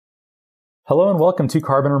Hello and welcome to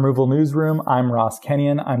Carbon Removal Newsroom. I'm Ross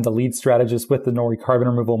Kenyon. I'm the lead strategist with the Nori Carbon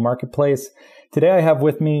Removal Marketplace. Today I have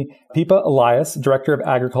with me Pippa Elias, Director of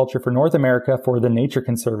Agriculture for North America for the Nature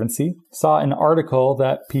Conservancy. Saw an article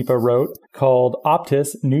that Pippa wrote called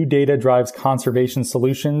Optis, New Data Drives Conservation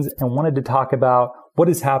Solutions, and wanted to talk about what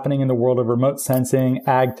is happening in the world of remote sensing,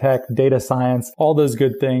 ag tech, data science, all those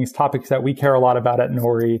good things, topics that we care a lot about at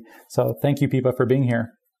Nori. So thank you, Pippa, for being here.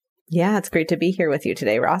 Yeah, it's great to be here with you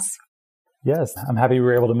today, Ross. Yes, I'm happy we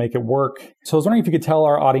were able to make it work. So I was wondering if you could tell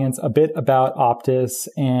our audience a bit about Optis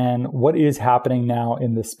and what is happening now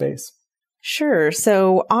in this space. Sure.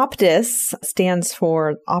 So Optis stands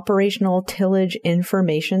for Operational Tillage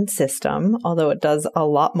Information System, although it does a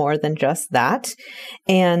lot more than just that.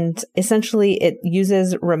 And essentially, it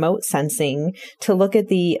uses remote sensing to look at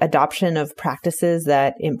the adoption of practices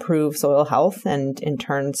that improve soil health and in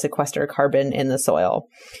turn sequester carbon in the soil.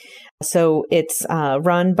 So it's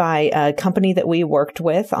run by a company that we worked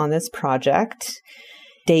with on this project,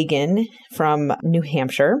 Dagan from New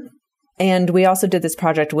Hampshire. And we also did this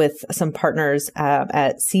project with some partners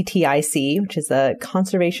at CTIC, which is the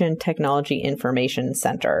Conservation Technology Information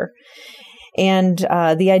Center. And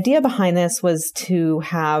the idea behind this was to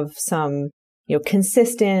have some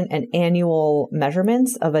consistent and annual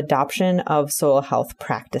measurements of adoption of soil health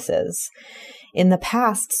practices. In the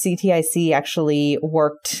past, CTIC actually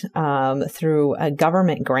worked through a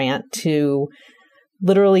government grant to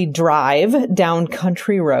literally drive down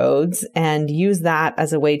country roads and use that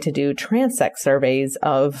as a way to do transect surveys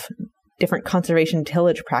of different conservation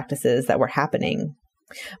tillage practices that were happening.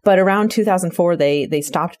 But around 2004, they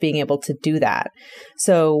stopped being able to do that.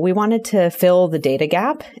 So we wanted to fill the data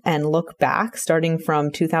gap and look back, starting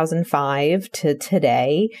from 2005 to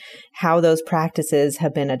today, how those practices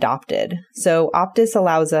have been adopted. So Optis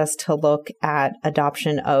allows us to look at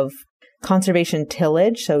adoption of conservation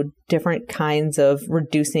tillage, so different kinds of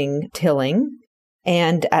reducing tilling,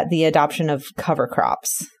 and at the adoption of cover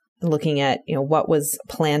crops, looking at what was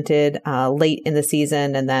planted late in the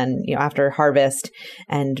season and then after harvest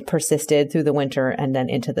and persisted through the winter and then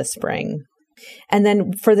into the spring. And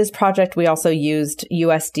then for this project, we also used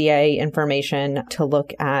USDA information to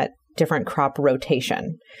look at different crop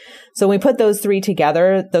rotation. So when we put those three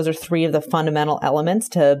together, those are three of the fundamental elements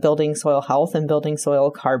to building soil health and building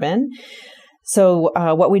soil carbon. So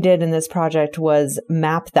what we did in this project was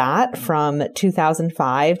map that from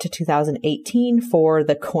 2005 to 2018 for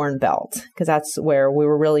the Corn Belt, because that's where we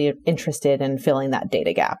were really interested in filling that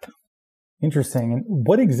data gap. Interesting. And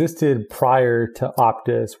what existed prior to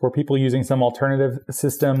Optis? Were people using some alternative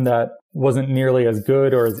system that wasn't nearly as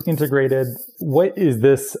good or as integrated? What is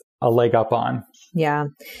this a leg up on? Yeah,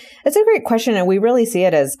 it's a great question. And we really see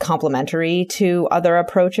it as complementary to other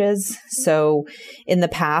approaches. So in the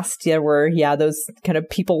past, there were, those kind of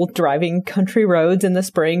people driving country roads in the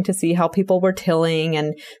spring to see how people were tilling.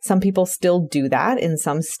 And some people still do that in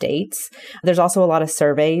some states. There's also a lot of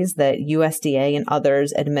surveys that USDA and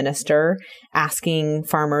others administer asking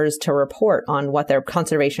farmers to report on what their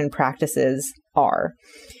conservation practices are.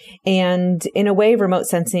 And in a way, remote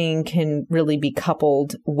sensing can really be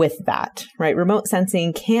coupled with that, right? Remote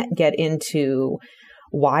sensing can't get into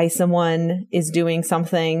why someone is doing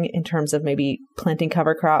something in terms of maybe planting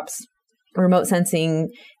cover crops. Remote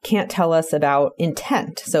sensing can't tell us about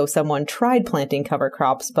intent. So someone tried planting cover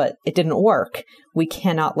crops, but it didn't work. We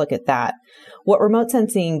cannot look at that. What remote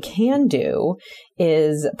sensing can do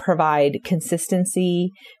is provide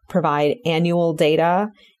consistency, provide annual data,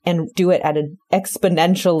 and do it at an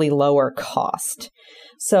exponentially lower cost.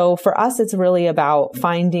 So for us, it's really about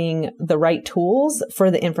finding the right tools for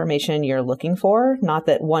the information you're looking for. Not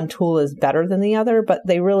that one tool is better than the other, but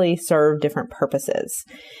they really serve different purposes.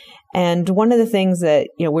 And one of the things that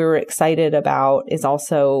we were excited about is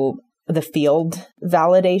also the field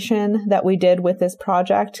validation that we did with this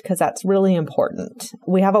project, because that's really important.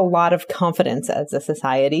 We have a lot of confidence as a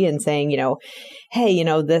society in saying, hey,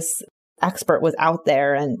 this expert was out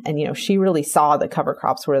there and she really saw the cover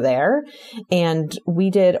crops were there. And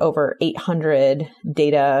we did over 800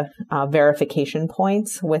 data verification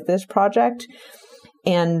points with this project.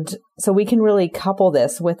 And so we can really couple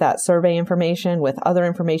this with that survey information, with other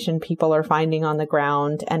information people are finding on the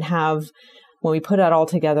ground, and have, when we put it all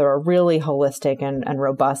together, a really holistic and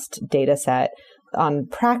robust data set on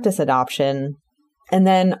practice adoption, and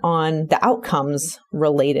then on the outcomes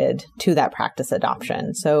related to that practice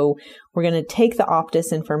adoption. So we're going to take the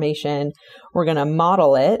Optis information, we're going to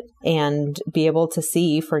model it and be able to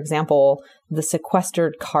see, for example, the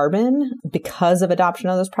sequestered carbon because of adoption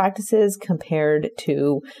of those practices compared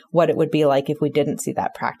to what it would be like if we didn't see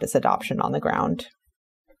that practice adoption on the ground.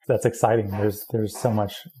 That's exciting. There's so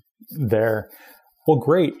much there. Well,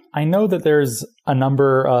 great. I know that there's a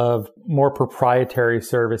number of more proprietary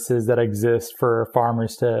services that exist for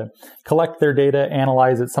farmers to collect their data,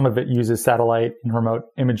 analyze it. Some of it uses satellite and remote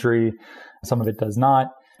imagery. Some of it does not.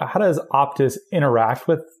 How does Optis interact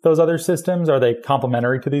with those other systems? Are they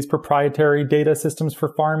complementary to these proprietary data systems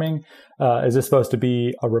for farming? Is this supposed to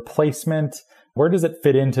be a replacement? Where does it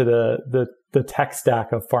fit into the tech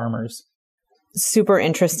stack of farmers? Super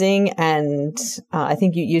interesting. And I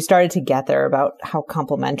think you started to get there about how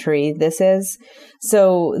complementary this is.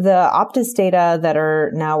 So the Optis data that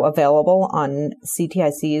are now available on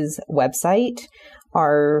CTIC's website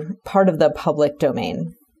are part of the public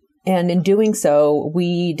domain. And in doing so,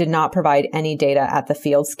 we did not provide any data at the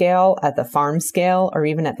field scale, at the farm scale, or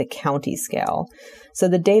even at the county scale. So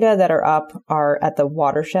the data that are up are at the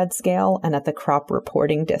watershed scale and at the crop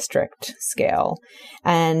reporting district scale.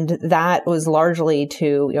 And that was largely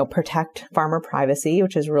to, protect farmer privacy,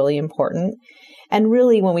 which is really important. And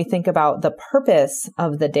really, when we think about the purpose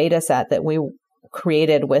of the data set that we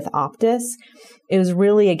created with Optis, it was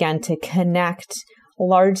really, again, to connect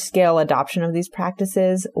large-scale adoption of these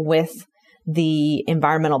practices with the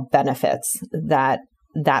environmental benefits that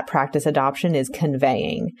practice adoption is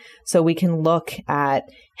conveying. So we can look at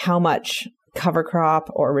how much cover crop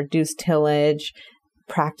or reduced tillage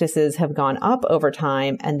practices have gone up over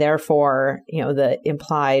time, and therefore, the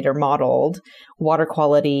implied or modeled water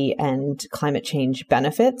quality and climate change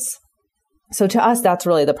benefits. So to us, that's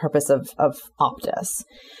really the purpose of Optis.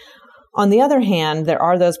 On the other hand, there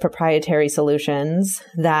are those proprietary solutions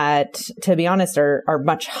that, to be honest, are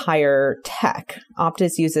much higher tech.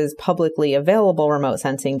 Optis uses publicly available remote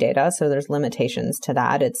sensing data, so there's limitations to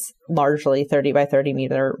that. It's largely 30 by 30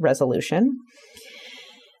 meter resolution.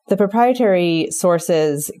 The proprietary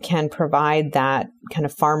sources can provide that kind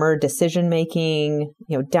of farmer decision making,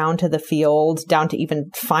 down to the field, down to even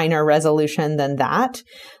finer resolution than that.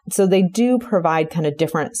 So they do provide kind of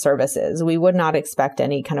different services. We would not expect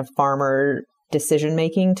any kind of farmer decision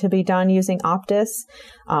making to be done using Optis.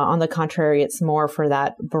 On the contrary, it's more for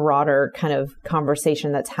that broader kind of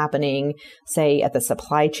conversation that's happening, say, at the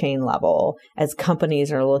supply chain level, as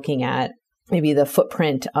companies are looking at maybe the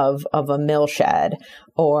footprint of a mill shed,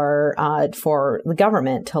 or for the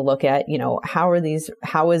government to look at, how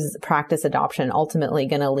is practice adoption ultimately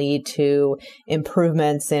going to lead to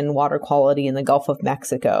improvements in water quality in the Gulf of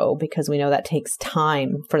Mexico, because we know that takes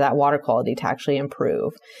time for that water quality to actually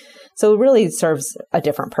improve. So it really serves a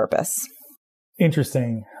different purpose.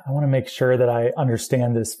 Interesting. I want to make sure that I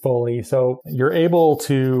understand this fully. So you're able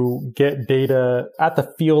to get data at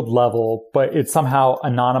the field level, but it's somehow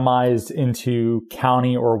anonymized into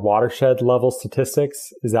county or watershed level statistics.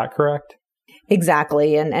 Is that correct?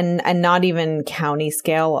 Exactly. And not even county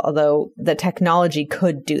scale, although the technology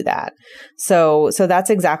could do that. So that's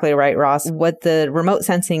exactly right, Ross. What the remote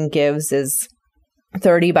sensing gives is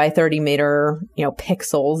 30 by 30 meter,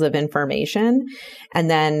 pixels of information. And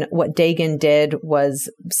then what Dagan did was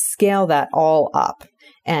scale that all up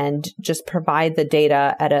and just provide the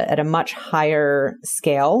data at a much higher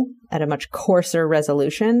scale, at a much coarser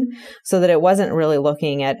resolution, so that it wasn't really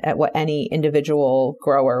looking at what any individual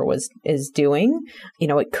grower is doing.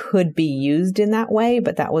 It could be used in that way,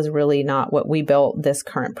 but that was really not what we built this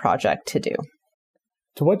current project to do.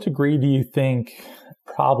 To what degree do you think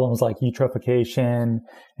problems like eutrophication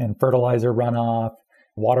and fertilizer runoff,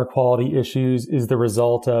 water quality issues is the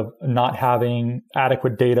result of not having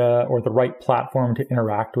adequate data or the right platform to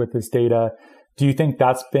interact with this data? Do you think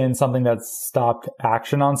that's been something that's stopped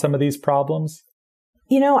action on some of these problems?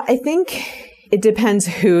 I think it depends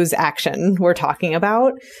whose action we're talking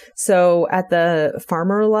about. So at the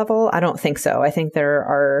farmer level, I don't think so. I think there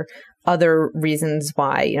are other reasons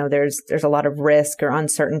why, there's a lot of risk or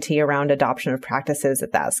uncertainty around adoption of practices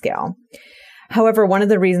at that scale. However, one of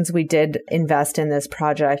the reasons we did invest in this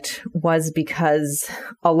project was because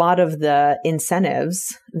a lot of the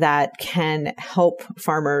incentives that can help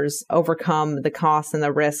farmers overcome the costs and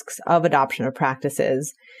the risks of adoption of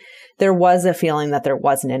practices, there was a feeling that there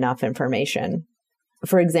wasn't enough information.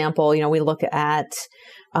 For example, we look at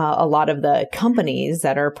a lot of the companies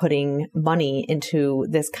that are putting money into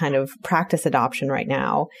this kind of practice adoption right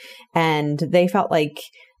now, and they felt like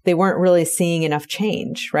they weren't really seeing enough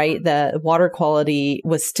change, right? The water quality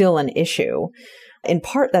was still an issue. In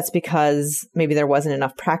part, that's because maybe there wasn't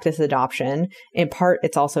enough practice adoption. In part,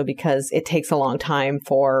 it's also because it takes a long time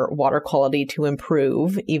for water quality to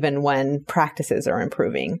improve, even when practices are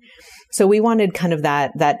improving. So we wanted kind of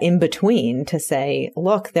that in between to say,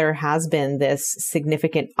 look, there has been this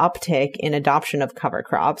significant uptick in adoption of cover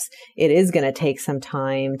crops. It is going to take some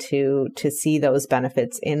time to see those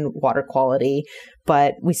benefits in water quality,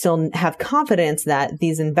 but we still have confidence that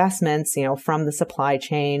these investments, from the supply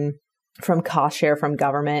chain, from cost share from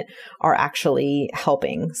government are actually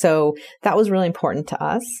helping. So that was really important to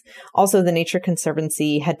us. Also, the Nature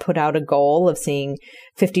Conservancy had put out a goal of seeing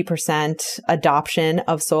 50% adoption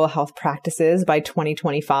of soil health practices by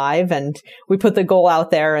 2025. And we put the goal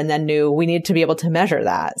out there and then knew we need to be able to measure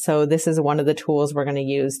that. So this is one of the tools we're going to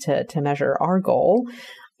use to measure our goal.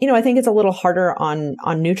 I think it's a little harder on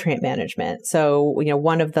nutrient management. So,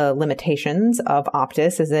 one of the limitations of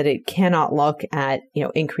Optis is that it cannot look at,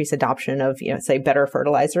 increased adoption of, say, better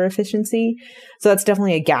fertilizer efficiency. So that's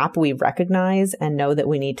definitely a gap we recognize and know that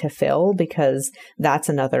we need to fill, because that's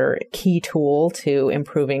another key tool to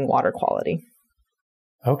improving water quality.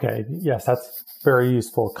 Okay. Yes, that's very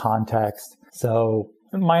useful context. So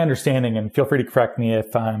my understanding, and feel free to correct me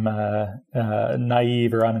if I'm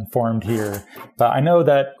naive or uninformed here, but I know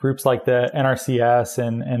that groups like the NRCS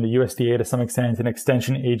and the USDA to some extent and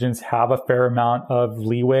extension agents have a fair amount of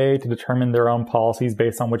leeway to determine their own policies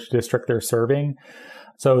based on which district they're serving.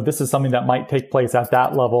 So this is something that might take place at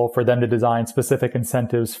that level for them to design specific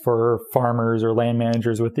incentives for farmers or land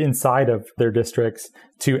managers within inside of their districts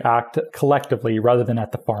to act collectively rather than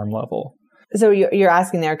at the farm level. So you're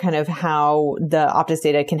asking there kind of how the Optis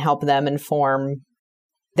data can help them inform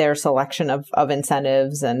their selection of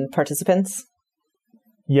incentives and participants?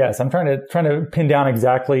 Yes, I'm trying to pin down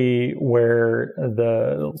exactly where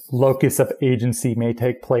the locus of agency may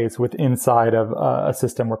take place inside of a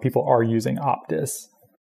system where people are using Optis.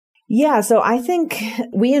 Yeah, so I think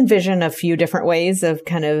we envision a few different ways of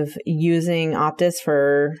kind of using Optis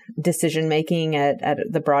for decision making at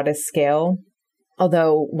the broadest scale.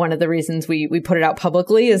 Although one of the reasons we put it out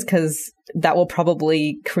publicly is because that will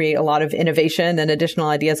probably create a lot of innovation and additional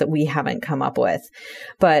ideas that we haven't come up with.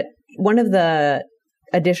 But one of the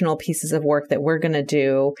additional pieces of work that we're going to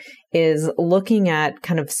do is looking at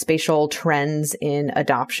kind of spatial trends in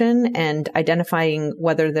adoption and identifying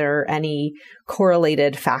whether there are any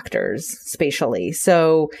correlated factors spatially.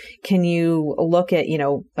 So can you look at,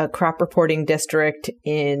 a crop reporting district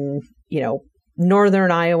in,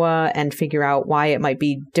 northern Iowa and figure out why it might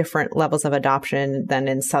be different levels of adoption than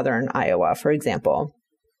in southern Iowa, for example?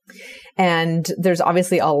 And there's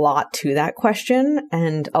obviously a lot to that question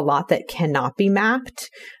and a lot that cannot be mapped,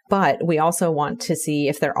 but we also want to see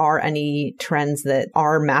if there are any trends that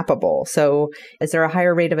are mappable. So is there a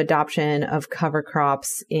higher rate of adoption of cover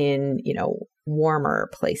crops in, warmer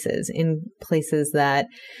places, in places that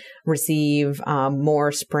receive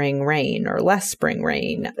more spring rain or less spring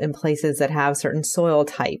rain, in places that have certain soil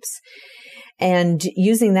types? And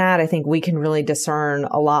using that, I think we can really discern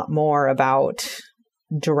a lot more about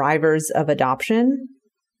drivers of adoption.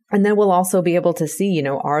 And then we'll also be able to see,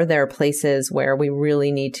 are there places where we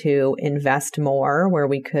really need to invest more, where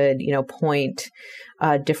we could, point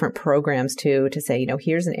different programs to say,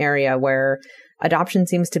 here's an area where adoption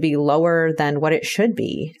seems to be lower than what it should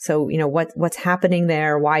be. So, what's happening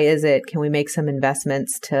there? Why is it? Can we make some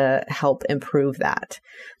investments to help improve that?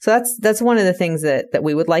 So that's one of the things that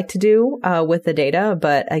we would like to do with the data.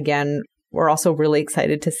 But again, we're also really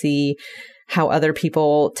excited to see how other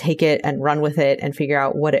people take it and run with it and figure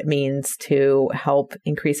out what it means to help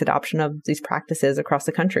increase adoption of these practices across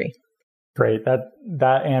the country. Great.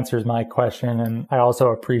 That answers my question. And I also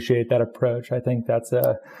appreciate that approach. I think that's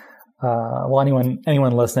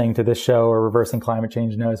anyone listening to this show or Reversing Climate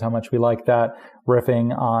Change knows how much we like that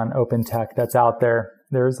riffing on open tech that's out there.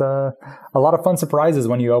 There's a lot of fun surprises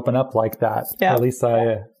when you open up like that. Yeah. At least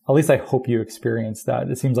I hope you experience that.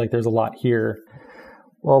 It seems like there's a lot here.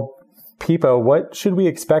 Well, Pippa, what should we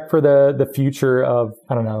expect for the future of,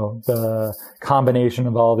 the combination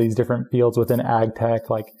of all these different fields within ag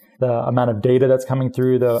tech, like the amount of data that's coming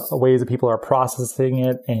through, the ways that people are processing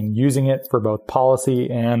it and using it for both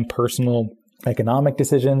policy and personal economic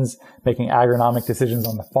decisions, making agronomic decisions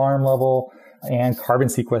on the farm level, and carbon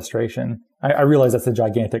sequestration? I realize that's a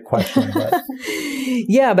gigantic question, but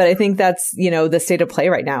yeah, but I think that's, the state of play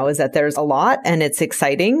right now is that there's a lot and it's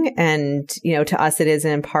exciting. And, to us, it is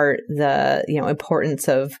in part the, importance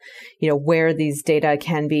of, where these data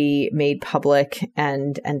can be made public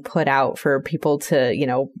and put out for people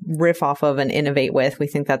to, riff off of and innovate with. We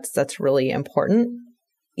think that's really important,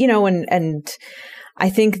 and I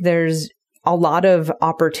think there's a lot of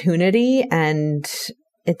opportunity, and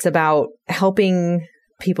it's about helping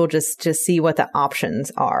people just see what the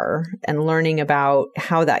options are and learning about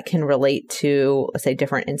how that can relate to, let's say,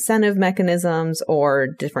 different incentive mechanisms or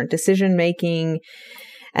different decision making.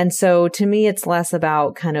 And so to me, it's less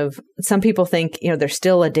about kind of, some people think, there's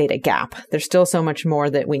still a data gap. There's still so much more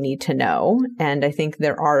that we need to know. And I think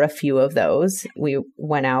there are a few of those. We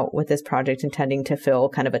went out with this project intending to fill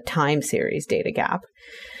kind of a time series data gap.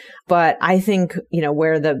 But I think,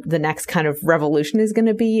 where the next kind of revolution is going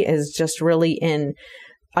to be is just really in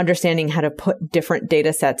understanding how to put different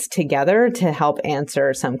data sets together to help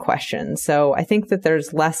answer some questions. So I think that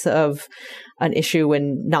there's less of an issue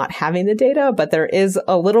in not having the data, but there is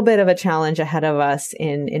a little bit of a challenge ahead of us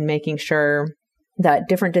in making sure that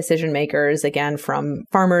different decision makers, again, from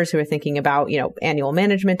farmers who are thinking about, annual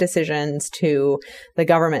management decisions, to the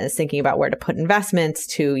government is thinking about where to put investments,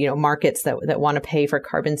 to, markets that want to pay for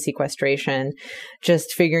carbon sequestration,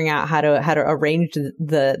 just figuring out how to arrange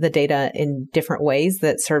the data in different ways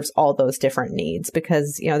that serves all those different needs.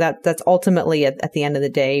 Because, that's ultimately at the end of the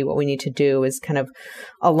day, what we need to do is kind of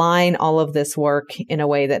align all of this work in a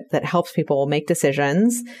way that helps people make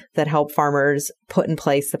decisions, that help farmers put in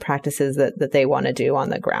place the practices that they want to do on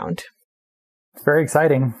the ground. It's very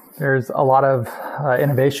exciting. There's a lot of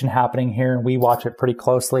innovation happening here, and we watch it pretty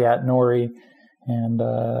closely at NORI. And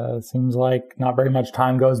it seems like not very much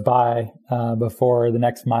time goes by before the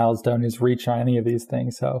next milestone is reached on any of these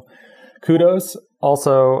things. So kudos.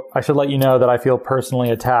 Also, I should let you know that I feel personally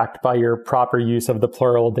attacked by your proper use of the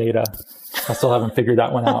plural data. I still haven't figured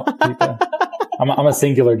that one out, Pippa. I'm a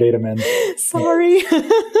singular data man. Sorry.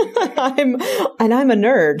 I'm a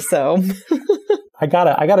nerd, so I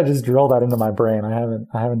gotta just drill that into my brain. I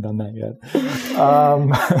haven't done that yet.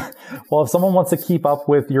 Well, if someone wants to keep up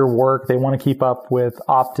with your work, they want to keep up with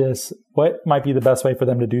Optis, what might be the best way for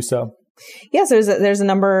them to do so? Yes, there's a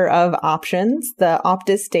number of options. The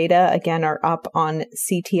Optis data, again, are up on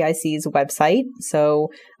CTIC's website. So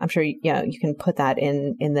I'm sure you can put that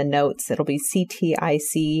in the notes. It'll be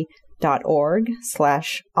ctic.org/Optis,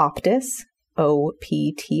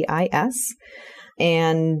 OPTIS.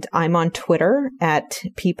 And I'm on Twitter at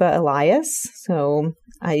Pippa Elias. So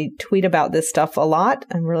I tweet about this stuff a lot.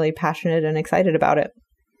 I'm really passionate and excited about it.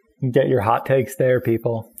 Get your hot takes there,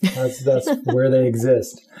 people. That's where they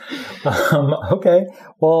exist. Okay.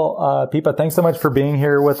 Well, Pippa, thanks so much for being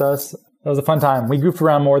here with us. That was a fun time. We goofed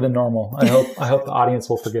around more than normal. I hope the audience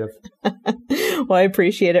will forgive. Well, I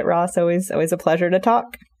appreciate it, Ross. Always a pleasure to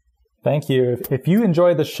talk. Thank you. If you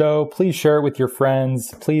enjoyed the show, please share it with your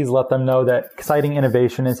friends. Please let them know that exciting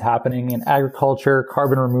innovation is happening in agriculture.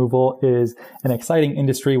 Carbon removal is an exciting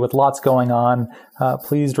industry with lots going on.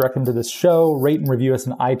 Please direct them to this show, rate and review us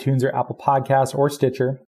on iTunes or Apple Podcasts or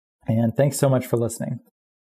Stitcher. And thanks so much for listening.